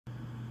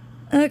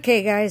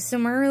Okay guys, so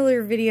my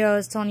earlier video I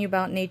was telling you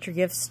about Nature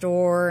Gift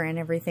Store and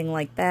everything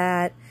like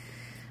that.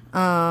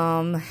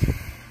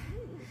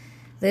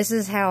 This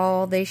is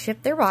how they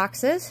ship their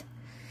boxes.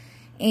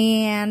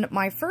 And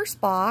my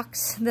first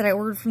box that I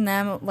ordered from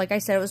them, like I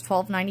said, it was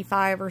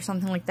 $12.95 or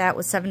something like that,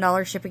 with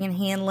 $7 shipping and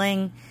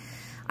handling.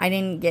 I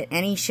didn't get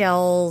any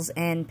shells,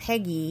 and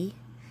Peggy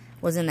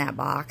was in that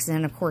box,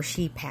 and of course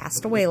she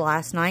passed away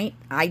last night.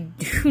 I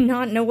do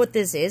not know what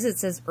this is. It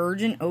says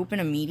urgent,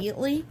 open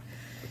immediately.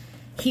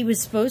 He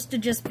was supposed to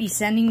just be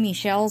sending me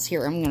shells.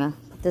 Here, I'm gonna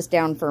put this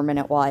down for a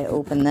minute while I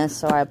open this,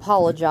 so I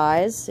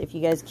apologize if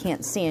you guys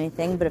can't see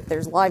anything, but if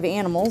there's live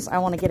animals, I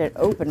want to get it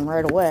open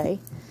right away.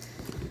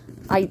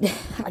 I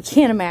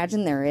can't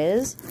imagine there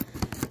is,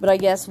 but I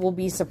guess we'll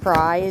be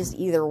surprised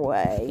either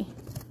way.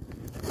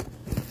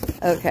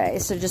 Okay,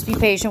 so just be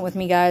patient with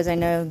me, guys. I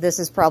know this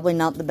is probably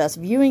not the best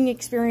viewing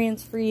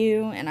experience for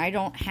you, and I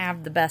don't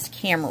have the best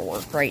camera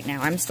work right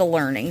now. I'm still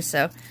learning,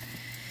 so,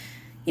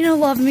 you know,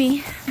 love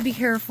me. Be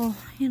careful,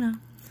 you know.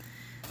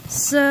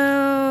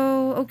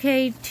 So,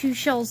 okay, 2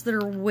 shells that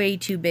are way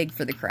too big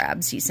for the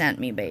crabs he sent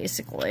me,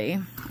 basically.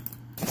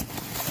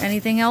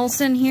 Anything else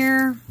in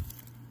here?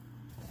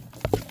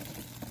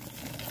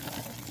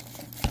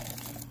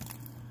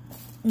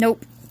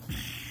 Nope.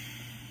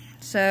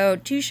 So,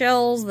 2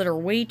 shells that are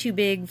way too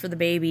big for the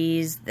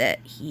babies that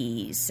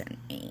he sent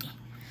me.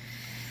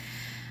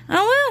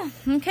 Oh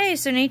well, okay,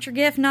 so Nature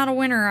Gift, not a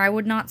winner. I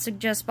would not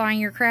suggest buying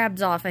your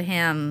crabs off of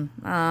him.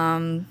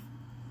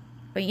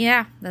 But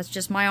yeah, that's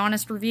just my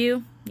honest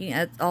review.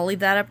 I'll leave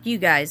that up to you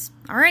guys.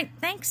 Alright,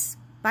 thanks.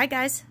 Bye,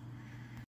 guys.